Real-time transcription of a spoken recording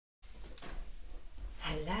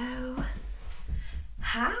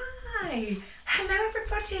Hi, hello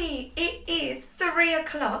everybody. It is 3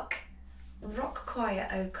 o'clock, rock choir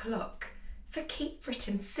o'clock for Keep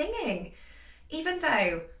Britain Singing. Even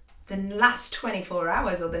though the last 24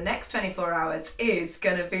 hours or the next 24 hours is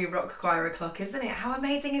going to be rock choir o'clock, isn't it? How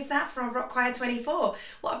amazing is that for our rock choir 24?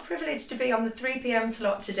 What a privilege to be on the 3 p.m.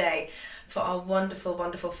 slot today for our wonderful,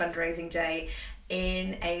 wonderful fundraising day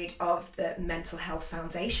in aid of the Mental Health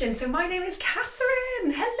Foundation. So my name is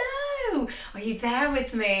Kathryn. Hello. Are you there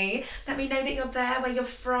with me? Let me know that you're there, where you're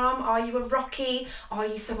from. Are you a Rocky? Are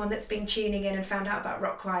you someone that's been tuning in and found out about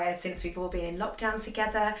rock choir since we've all been in lockdown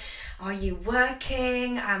together? Are you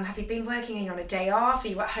working? Have you been working and you're on a day off? Are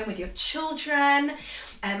you at home with your children?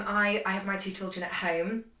 I have my 2 children at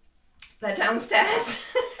home. They're downstairs.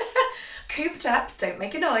 Cooped up, don't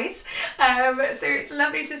make a noise. So it's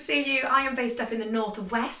lovely to see you. I am based up in the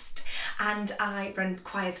northwest and I run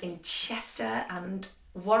choirs in Chester and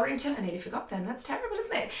Warrington. I nearly forgot them, that's terrible,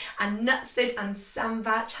 isn't it? And Knutsford and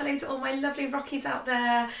Sandbach. Hello to all my lovely Rockies out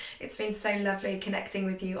there. It's been so lovely connecting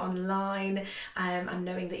with you online and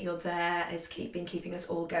knowing that you're there has been keeping us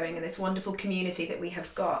all going in this wonderful community that we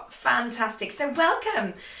have got. Fantastic. So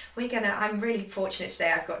welcome. I'm really fortunate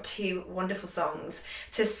today. I've got 2 wonderful songs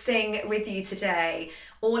to sing with you today,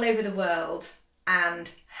 all over the world,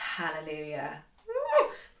 and hallelujah. Woo!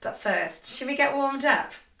 But first, should we get warmed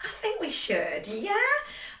up? I think we should, yeah?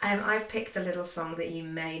 I've picked a little song that you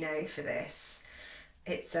may know for this.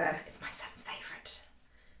 It's my son's favourite.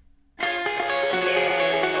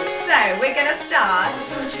 Yeah. So we're gonna start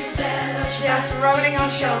just rolling our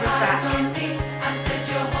shoulders back.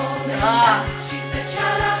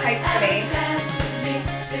 Hopefully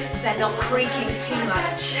they're not creaking too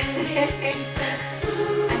much.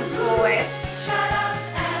 And forward.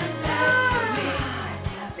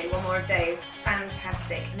 One more of those.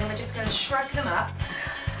 Fantastic. And then we're just going to shrug them up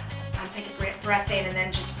and take a breath in and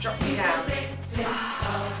then just drop them down.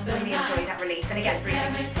 Oh, really enjoy that release. And again,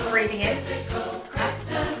 breathing in.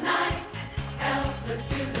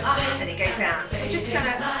 Let it go down. So we're just going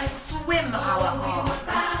to swim our arms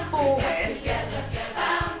forward.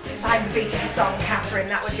 If I could beat the song, Kathryn,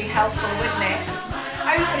 that would be helpful, wouldn't it?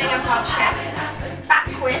 Opening up our chest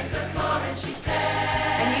backwards.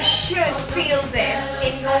 And you should feel this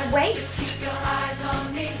in your waist.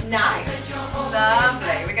 Nice.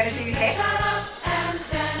 Lovely. We're going to do hips.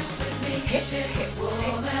 Hips, hips, hips,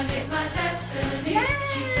 hips. Yeah.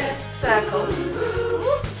 Circles.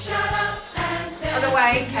 Other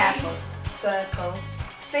way, careful. Circles.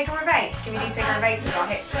 Figure of 8. Can we do figure of 8 with our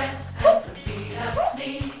hips?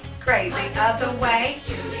 Crazy. Other way.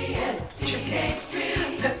 Tricky.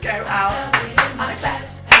 Let's go out. On a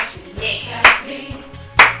class. Yeah.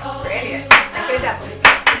 Brilliant. Make it a double.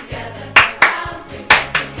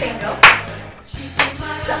 Single.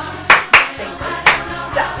 Double. Single.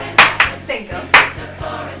 Double. Single.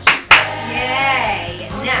 Yay.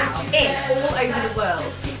 Now, all over the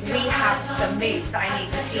world, we have some moves that I need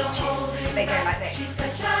to teach you. They go like this.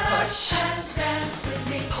 Push.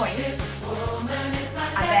 Point.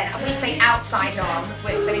 And then we say outside arm, so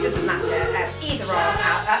it doesn't matter. Either arm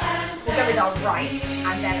out. We'll go with our right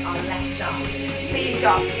and then our left arm. So you've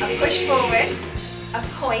got a push forward, a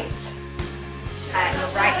point, your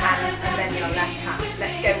right hand, and then your left hand.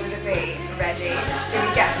 Let's go with a V. Ready? Here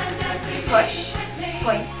we go. Push,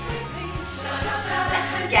 point.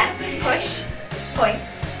 Again, push, point.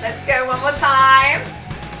 Let's go one more time.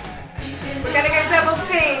 We're going to go double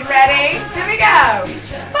speed. Ready? Here we go.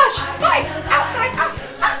 Push, point, outside, up,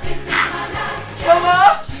 up. One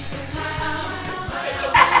more.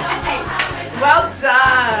 Yay. Well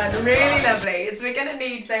done. Really lovely. So we're going to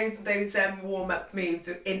need those warm-up moves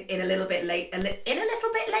in a little bit later.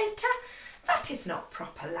 That is not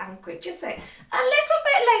proper language, is it? A little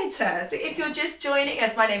bit later. So if you're just joining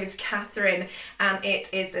us, my name is Kathryn and it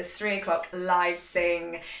is the 3 o'clock live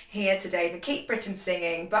sing here today for Keep Britain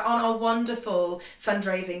Singing, but on our wonderful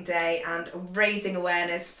fundraising day and raising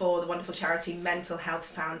awareness for the wonderful charity Mental Health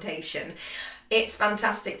Foundation. It's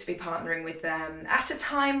fantastic to be partnering with them at a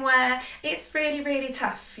time where it's really, really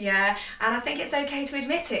tough, yeah? And I think it's okay to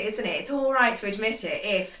admit it, isn't it? It's all right to admit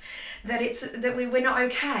it that we're not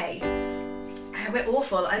okay. We're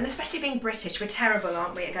awful, and especially being British, we're terrible,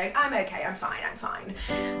 aren't we? At going, I'm okay, I'm fine, I'm fine.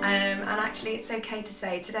 And actually it's okay to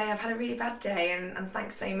say, today I've had a really bad day and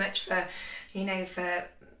thanks so much for, for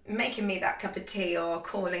making me that cup of tea or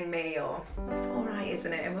calling me, or it's all right,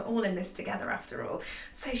 isn't it? And we're all in this together after all.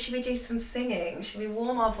 So should we do some singing? Should we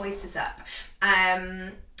warm our voices up?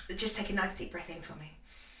 Just take a nice deep breath in for me.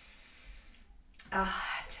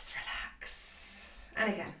 Just relax.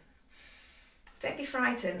 And again, don't be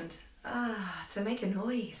frightened. to make a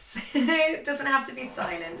noise. It doesn't have to be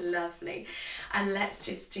silent. Lovely. And let's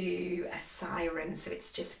just do a siren. So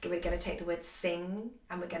it's just, we're going to take the word sing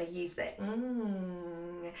and we're going to use the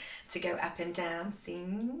to go up and down.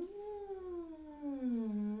 Sing.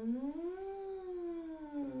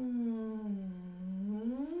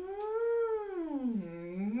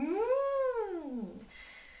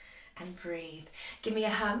 And breathe. Give me a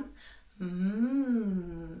hum.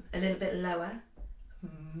 A little bit lower.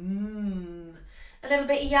 A little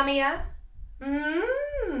bit yummier.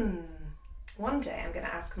 One day I'm going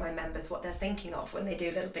to ask my members what they're thinking of when they do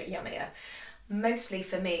a little bit yummier. Mostly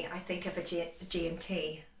for me, I think of a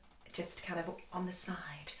G&T, just kind of on the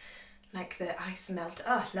side, like the ice melt.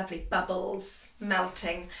 Oh, lovely bubbles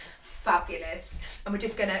melting, fabulous. And we're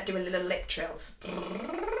just going to do a little lip trill.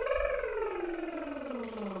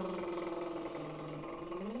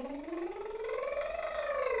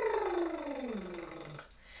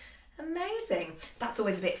 Amazing. That's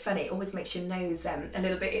always a bit funny. It always makes your nose a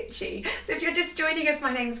little bit itchy. So if you're just joining us,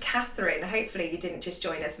 my name's Kathryn. Hopefully you didn't just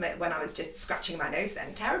join us when I was just scratching my nose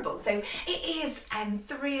then. Terrible. So it is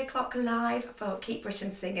 3 o'clock live for Keep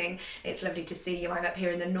Britain Singing. It's lovely to see you. I'm up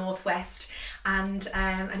here in the northwest and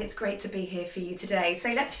it's great to be here for you today.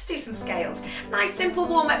 So let's just do some scales. Nice simple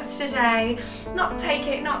warm-ups today. Not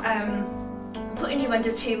putting you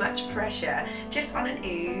under too much pressure. Just on an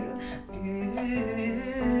ooh.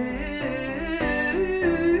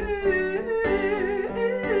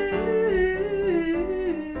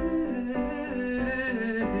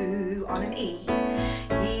 On an E.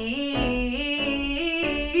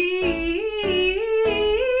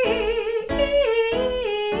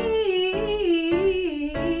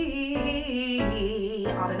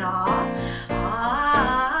 On an R.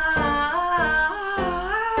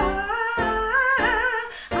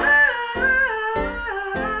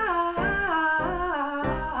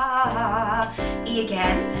 E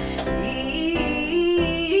again.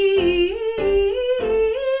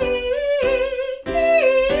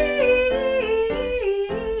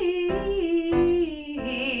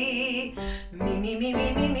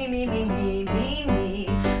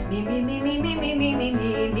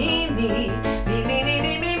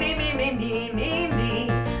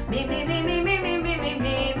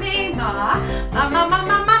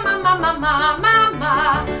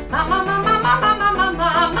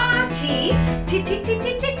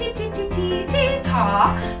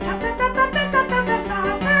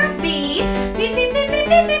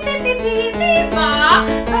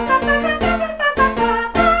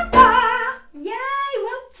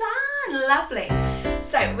 Lovely.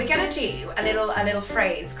 So we're going to do a little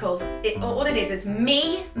phrase called, all it is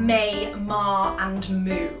me, may, ma and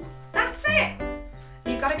moo. That's it.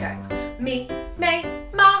 You've got to go. Me, may,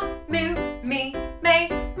 ma, moo, me, may,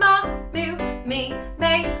 ma, moo, me,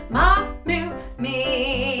 may, ma, moo,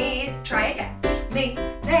 me. Try again. Me,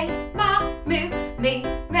 may, ma, moo, me,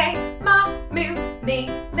 may, ma, moo, me,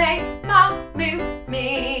 may, ma, moo,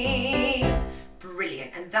 me.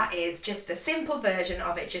 Brilliant. And that is just the simple version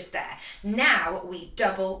of it just there. Now we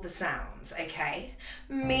double the sounds, okay?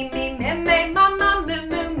 Me, me, me, me, ma, ma, moo,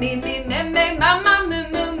 moo, me, me, me, me, ma, ma, moo,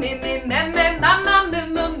 moo, me, me, me, me, ma, ma, moo,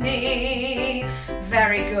 moo, me.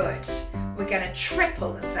 Very good. We're going to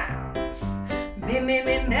triple the sounds. Me, me,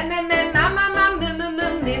 me, me, me, me, ma, ma, ma, moo, moo,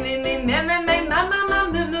 moo, me, me, me, me, me, me, ma, ma, ma,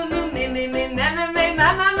 moo, moo, moo, me, me, me, me, me, me,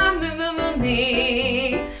 ma, ma, ma, moo, moo, moo,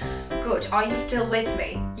 me. Good. Are you still with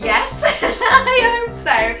me? Yes? I hope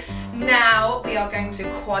so. Now we are going to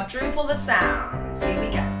quadruple the sounds. Here we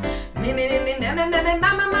go. Me, me, me, me, me, me, me,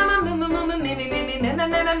 ma, ma, ma, ma, moo, moo, moo, me, me, me, me, me, me,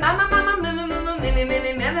 me, ma, ma, ma, ma, moo, moo, moo, me, me, me,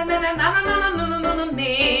 me, me, me, me, me, ma, ma, ma, ma, moo, moo, moo,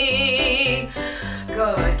 me.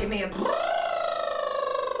 Good. Give me a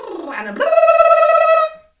and a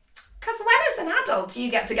because when as an adult you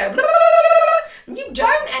get to go and you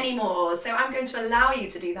don't anymore, so I'm going to allow you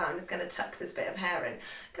to do that. I'm just going to tuck this bit of hair in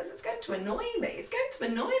because it's going to annoy me. It's going to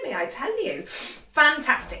annoy me, I tell you.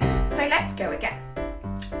 Fantastic. So let's go again.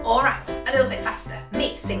 All right, a little bit faster.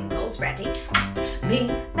 Me, singles, ready? Me,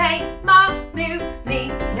 may, ma, moo, me,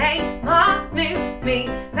 may, ma, moo, me,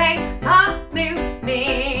 may, ma, moo,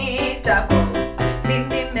 me. Doubles. Me,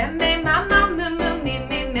 me, me, me, ma, ma, moo, moo, me,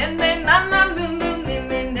 me, me, me, ma, ma, moo, moo, me,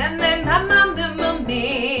 me, me, me, ma, ma, moo, moo,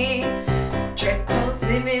 me. Triples.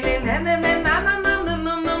 Me, me, me, me, me, me, ma, ma, ma, moo,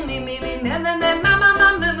 moo, moo, me, me, me, me, me, me, ma, ma, ma,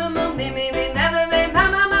 moo, moo, moo, me, me, me, me, me, me, ma,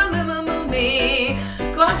 ma, ma, moo, moo, moo, me.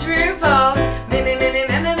 Quadruples. Me, me, me, me,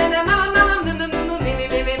 me, me, me, ma, ma, ma, moo, moo, moo, me, me,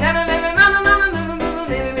 me, me, me, me, me, ma, ma, ma, moo, moo, moo,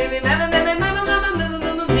 me, me, me, me, me, me, me, ma, ma, ma, moo,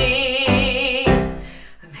 moo, moo, me.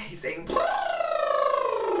 Amazing.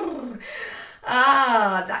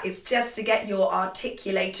 That is just to get your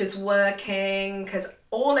articulators working, because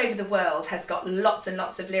all over the world has got lots and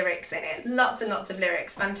lots of lyrics in it. Lots and lots of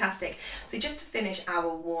lyrics. Fantastic. So just to finish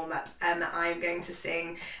our warm-up, I'm going to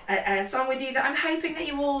sing a song with you that I'm hoping that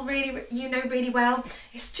you all know really well.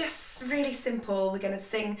 It's just really simple. We're going to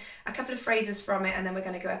sing a couple of phrases from it and then we're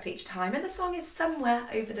going to go up each time. And the song is Somewhere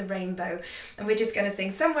Over the Rainbow. And we're just going to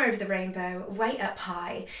sing Somewhere Over the Rainbow, way up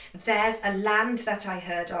high. There's a land that I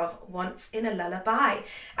heard of once in a lullaby.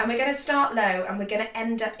 And we're going to start low and we're going to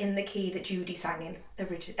end up in the key that Judy sang in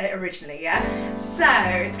originally, yeah? So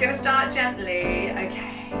it's going to start gently.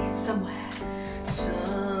 Okay, somewhere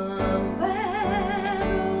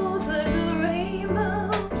over the rainbow,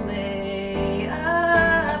 way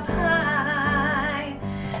up high,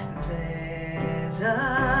 there's a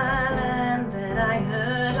land that I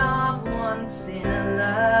heard of once in a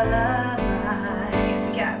lullaby. Here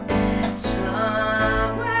we go.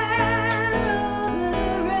 Somewhere over the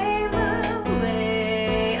rainbow,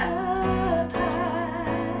 way up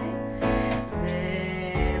high,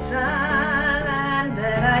 there's a land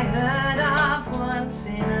that I heard of once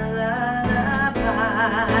in a lullaby.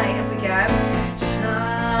 Here we go.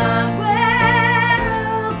 Somewhere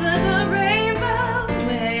over the rainbow,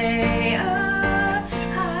 way up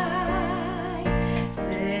high,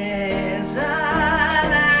 there's a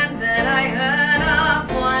land that I heard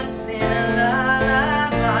of once in a lullaby.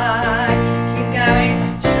 Keep going.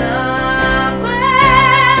 Somewhere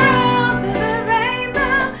over the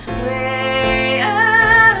rainbow, way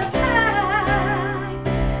up high,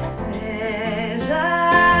 there's a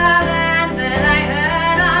land that I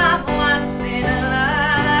heard of once in a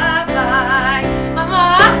lullaby. One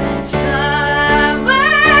more. Somewhere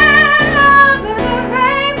over the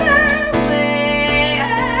rainbow, way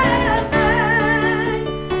up high,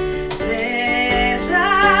 there's a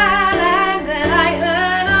land that I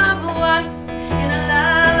heard of once in a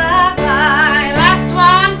lullaby. Last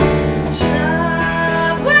one. Somewhere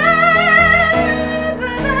over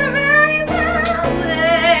the rainbow,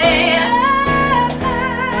 way up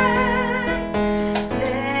high,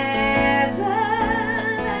 there's a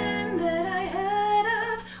land that I heard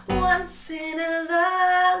of once in a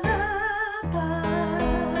lullaby.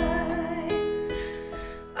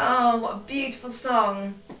 Oh, what a beautiful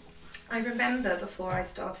song. I remember before I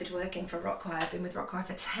started working for Rock Choir, I've been with Rock Choir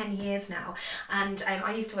for 10 years now, and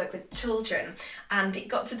I used to work with children, and it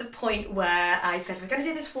got to the point where I said, we're going to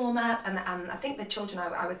do this warm-up, and I think the children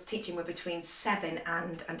I was teaching were between 7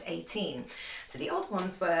 and 18. So the old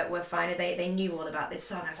ones were fine, they knew all about this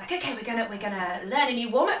song. I was like, okay, we're gonna learn a new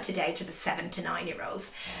warm-up today to the 7 to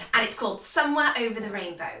 9-year-olds, and it's called Somewhere Over the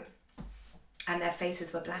Rainbow. And their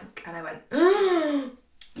faces were blank, and I went,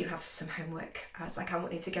 you have some homework. I was like, I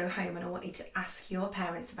want you to go home and I want you to ask your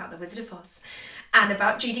parents about The Wizard of Oz and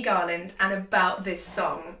about Judy Garland and about this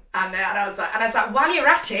song. And I was like, while you're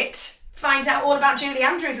at it, find out all about Julie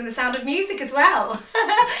Andrews and The Sound of Music as well.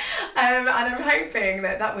 And I'm hoping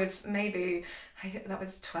that was maybe, that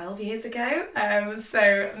was 12 years ago.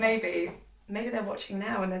 So maybe they're watching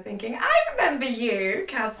now and they're thinking, I remember you,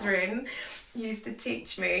 Kathryn, you used to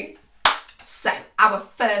teach me. So, our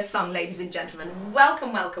first song, ladies and gentlemen,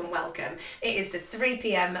 welcome, welcome, welcome. It is the 3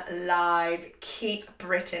 p.m. live Keep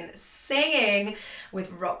Britain Singing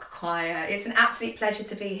with Rock Choir. It's an absolute pleasure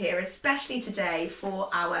to be here, especially today for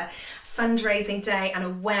our fundraising day and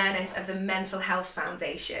awareness of the Mental Health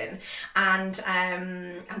Foundation. And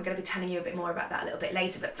I'm going to be telling you a bit more about that a little bit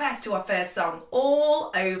later. But first to our first song,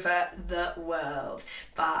 All Over the World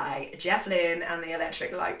by Jeff Lynne and the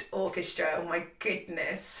Electric Light Orchestra. Oh my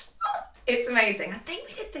goodness. It's amazing. I think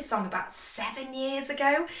we did this song about 7 years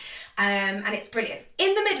ago, and it's brilliant.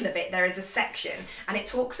 In the middle of it, there is a section, and it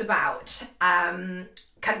talks about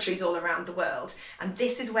countries all around the world, and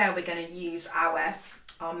this is where we're going to use our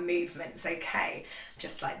movements, okay?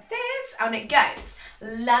 Just like this, and it goes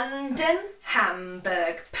London,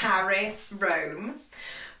 Hamburg, Paris, Rome,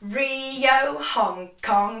 Rio, Hong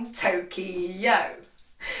Kong, Tokyo,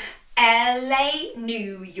 LA,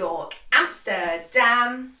 New York,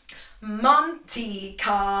 Amsterdam, Monte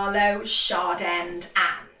Carlo, Shardend,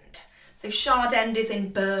 and. So Shardend is in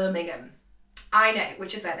Birmingham. I know,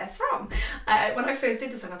 which is where they're from. When I first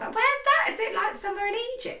did the song, I thought, where's that? Is it like somewhere in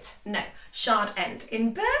Egypt? No, Shardend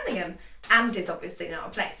in Birmingham. And is obviously not a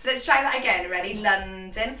place. So let's try that again. Ready?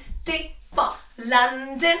 London, D4.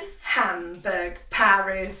 London, Hamburg,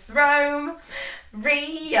 Paris, Rome,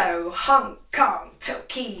 Rio, Hong Kong,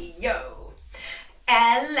 Tokyo,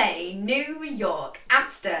 LA, New York,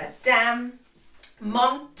 Amsterdam,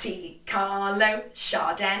 Monte Carlo,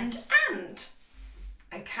 Shardend, and.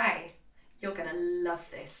 Okay, you're gonna love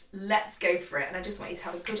this. Let's go for it. And I just want you to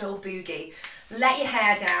have a good old boogie. Let your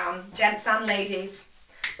hair down, gents and ladies.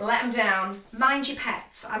 let them down. Mind your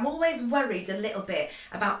pets. I'm always worried a little bit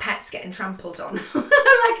about pets getting trampled on.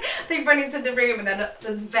 Like they run into the room and then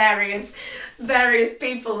there's various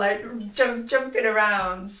people like jumping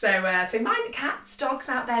around. So mind the cats, dogs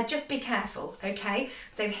out there. Just be careful, okay?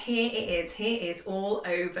 So here it is. Here it is all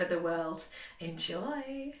over the world.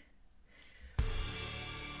 Enjoy.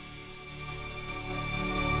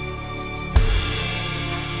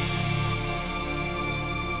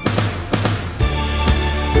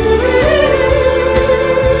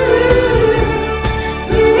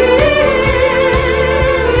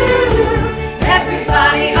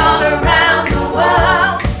 Everybody all around the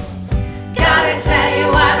world, gotta tell you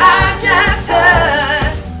what I just heard.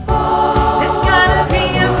 There's gonna be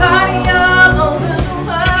a party all over the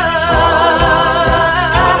world.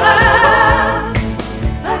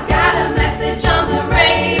 I got a message on the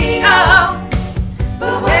radio,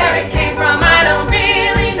 but where it came from I don't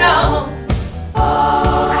really know. I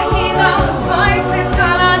hear those voices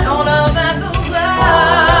calling all over the world.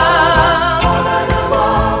 All over the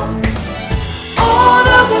world. All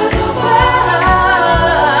over the world,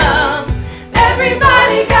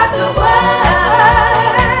 everybody got the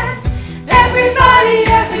word. Everybody,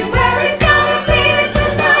 everywhere is gonna feel it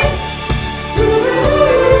tonight.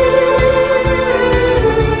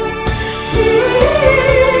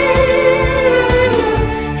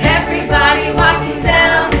 Everybody walking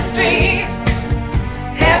down the street,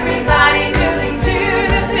 everybody moving to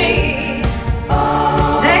the beat.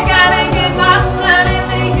 They gotta get locked down in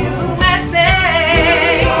the USA.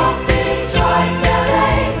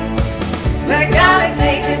 We're gonna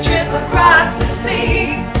take a trip across the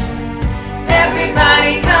sea.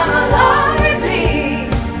 Everybody come along with me.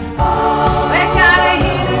 We're gonna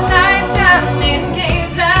hit a night down in Cape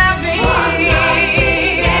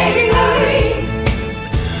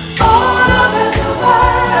all over the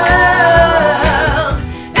world.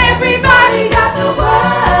 Everybody got the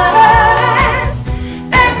word.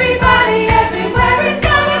 Everybody everywhere is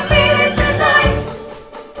gonna feel it tonight.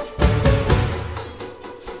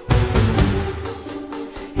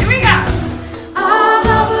 Here we go. All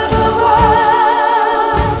over the world.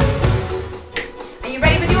 Are you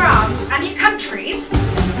ready with your arms and your countries?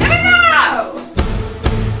 Here we go.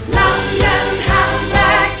 London,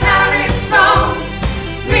 Hamburg, Paris, Rome,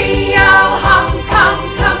 Rio, Hong Kong,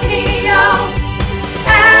 Tokyo,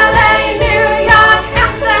 LA, New York,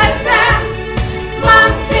 Amsterdam,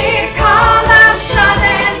 Monte Carlo,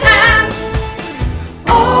 Shannon, and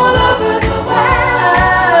all over the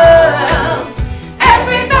world.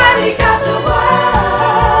 Everybody got the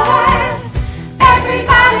word.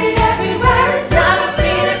 Everybody everywhere is gonna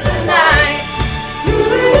feel it tonight.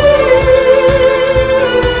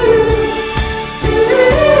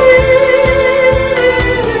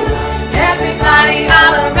 Everybody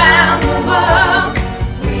all around the world,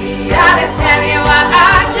 gotta tell you what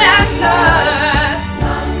I just heard.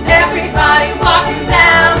 Everybody walking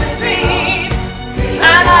down the street, I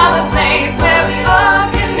know a place where we all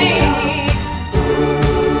can meet.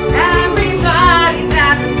 Everybody's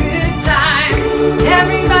having a good time.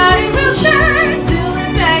 Everybody will shine till the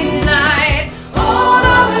daylight. All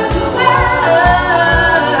over the world,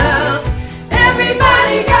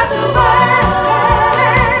 everybody got the word.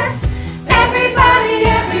 Everybody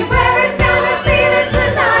everywhere is gonna feel it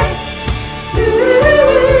tonight.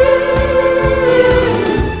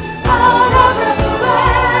 All over the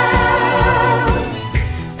world,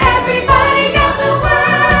 everybody got the word.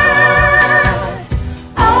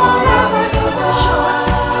 All over the world,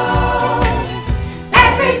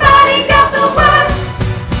 everybody got the word.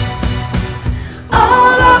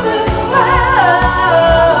 All over the world,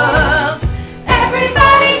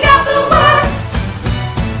 everybody got the word.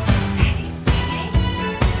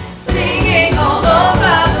 Singing all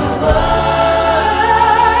over the world.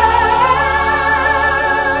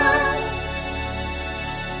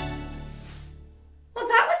 Well,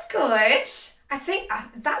 that was good. I think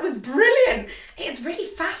that was brilliant. It's really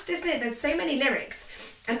fast, isn't it? There's so many lyrics.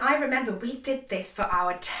 And I remember we did this for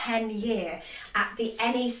our 10-year at the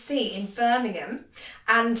NEC in Birmingham,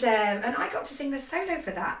 and I got to sing the solo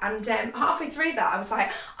for that. And halfway through that, I was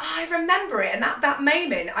like, oh, I remember it. And that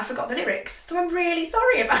moment, I forgot the lyrics. So I'm really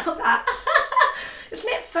sorry about that. Isn't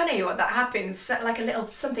it funny what that happens? So, like a little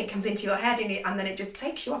something comes into your head and then it just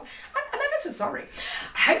takes you off. I'm ever so sorry.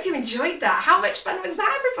 I hope you enjoyed that. How much fun was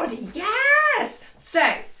that, everybody? Yes. So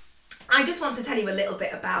I just want to tell you a little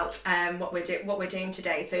bit about what we're doing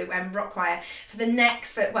today. So Rock Choir for the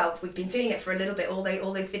next, well, we've been doing it for a little bit. All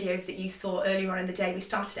those videos that you saw earlier on in the day, we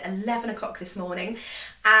started at 11 o'clock this morning,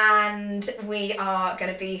 and we are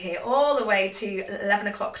going to be here all the way to 11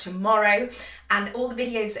 o'clock tomorrow. And all the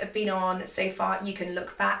videos that have been on so far, you can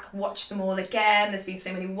look back, watch them all again. There's been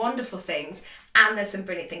so many wonderful things, and there's some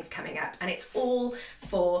brilliant things coming up, and it's all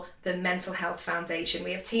for the Mental Health Foundation.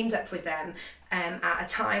 We have teamed up with them at a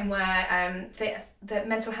time where the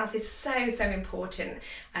mental health is so important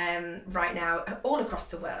right now all across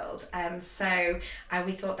the world. So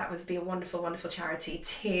we thought that would be a wonderful charity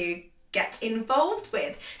to get involved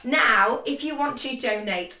with. Now, if you want to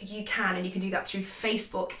donate, you can, and you can do that through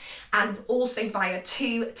Facebook and also via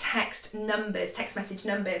 2 text message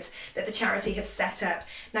numbers that the charity have set up.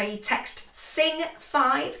 Now, you text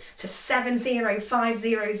SING5 to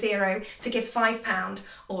 70500 to give £5,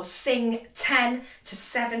 or SING10 to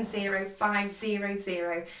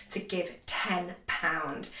 70500 to give £10.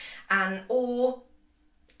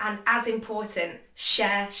 And as important,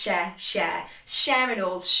 share it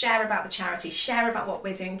all. Share about the charity, share about what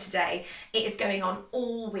we're doing today. It is going on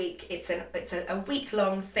all week. It's a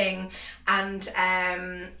week-long thing, and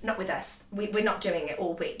not with us. We're not doing it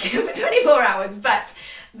all week for 24 hours, but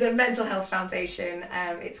the Mental Health Foundation,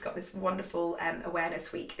 it's got this wonderful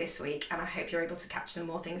awareness week this week, and I hope you're able to catch some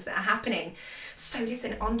more things that are happening. So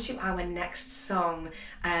listen, on to our next song,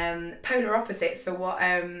 polar opposites for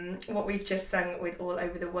what we've just sung with All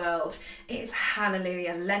Over the World. It is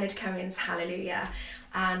Hallelujah, Leonard Cohen's Hallelujah,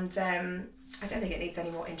 and I don't think it needs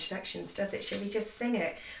any more introductions, does it? Shall we just sing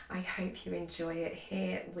it? I hope you enjoy it.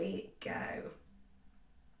 Here we go.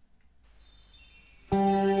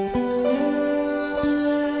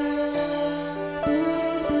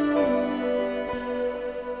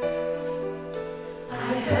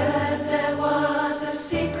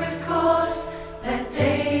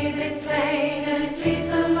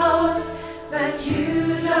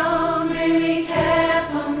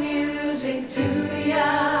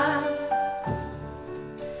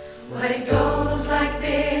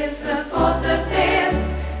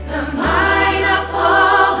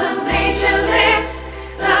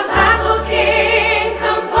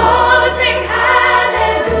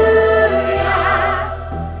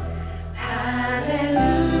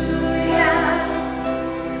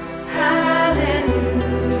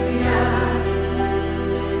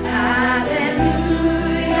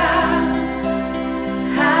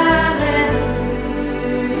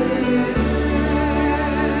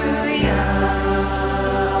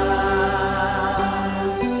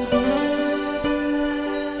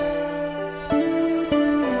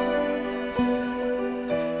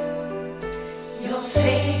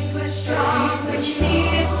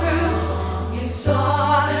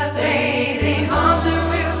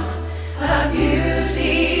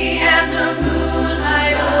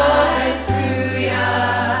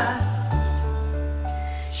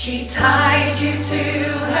 She tied you to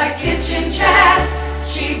her kitchen chair.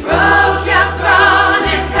 She broke your throne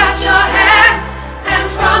and cut your hair. And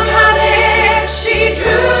from your lips she drew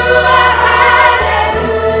a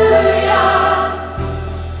hallelujah.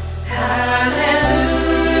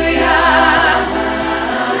 Hallelujah.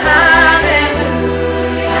 Hallelujah.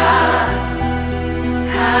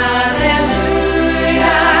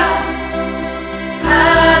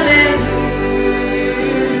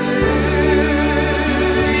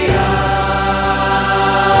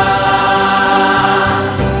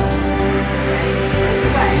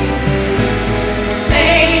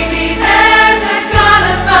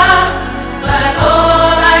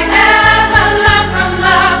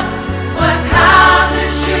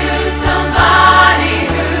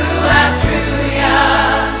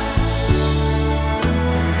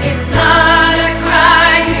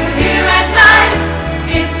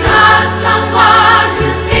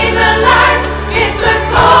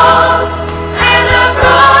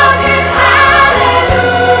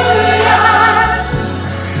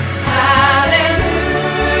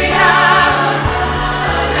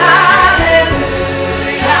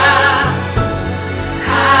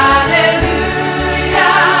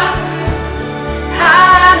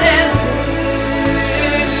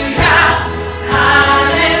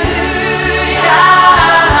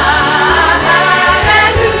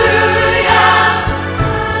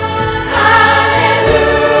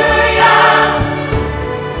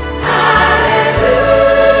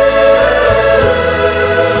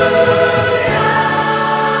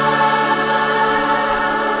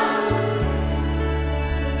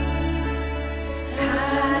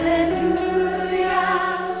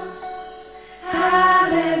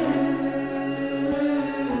 Hallelujah.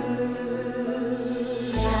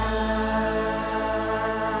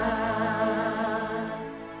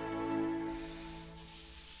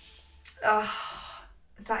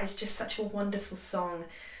 That is just such a wonderful song.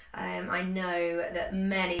 I know that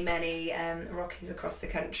many rockies across the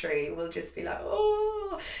country will just be like,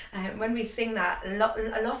 oh, when we sing that, a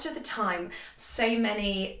lot of the time, so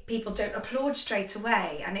many people don't applaud straight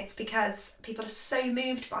away, and it's because people are so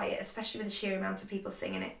moved by it, especially with the sheer amount of people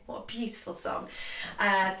singing it. What a beautiful song.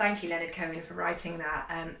 Thank you, Leonard Cohen, for writing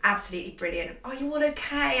that. Absolutely brilliant. Are you all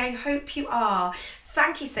okay? I hope you are.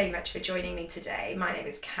 Thank you so much for joining me today. My name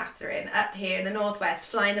is Kathryn, up here in the Northwest,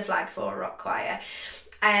 flying the flag for Rock Choir.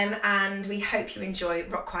 And we hope you enjoy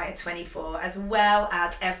Rock Choir 24, as well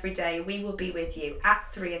as every day we will be with you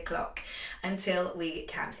at 3 o'clock until we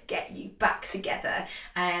can get you back together.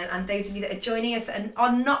 And those of you that are joining us that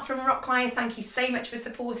are not from Rock Choir, thank you so much for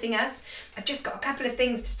supporting us. I've just got a couple of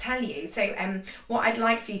things to tell you. So what I'd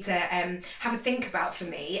like for you to have a think about for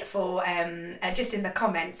me, for just in the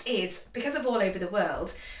comments, is, because of all over the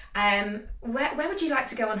world, where would you like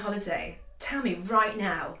to go on holiday? Tell me right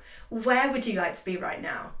now, where would you like to be right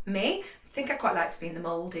now? Me? I think I'd quite like to be in the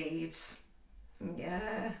Maldives.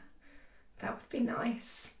 Yeah, that would be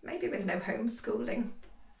nice. Maybe with no homeschooling.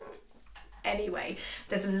 Anyway,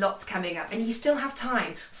 there's lots coming up and you still have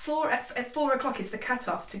time. At 4 o'clock is the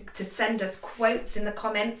cut-off to send us quotes in the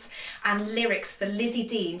comments and lyrics for Lizzie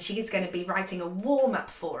Dean. She is going to be writing a warm-up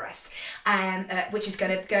for us, which is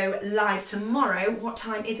going to go live tomorrow. What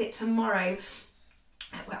time is it tomorrow?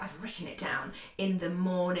 Well, I've written it down. In the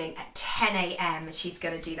morning at 10 a.m. she's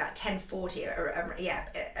going to do that, 10:40,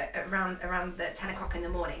 around the 10 o'clock in the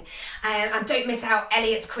morning. And don't miss out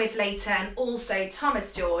Elliot's quiz later, and also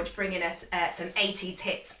Thomas George bringing us some 80s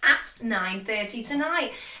hits at 9:30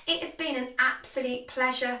 tonight. It has been an absolute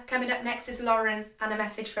pleasure. Coming up next is Lauren and a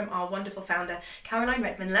message from our wonderful founder, Caroline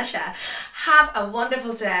Redmond-Lusher. Have a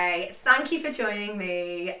wonderful day. Thank you for joining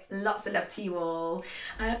me. Lots of love to you all.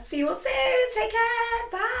 See you all soon. Take care.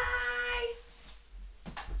 Bye.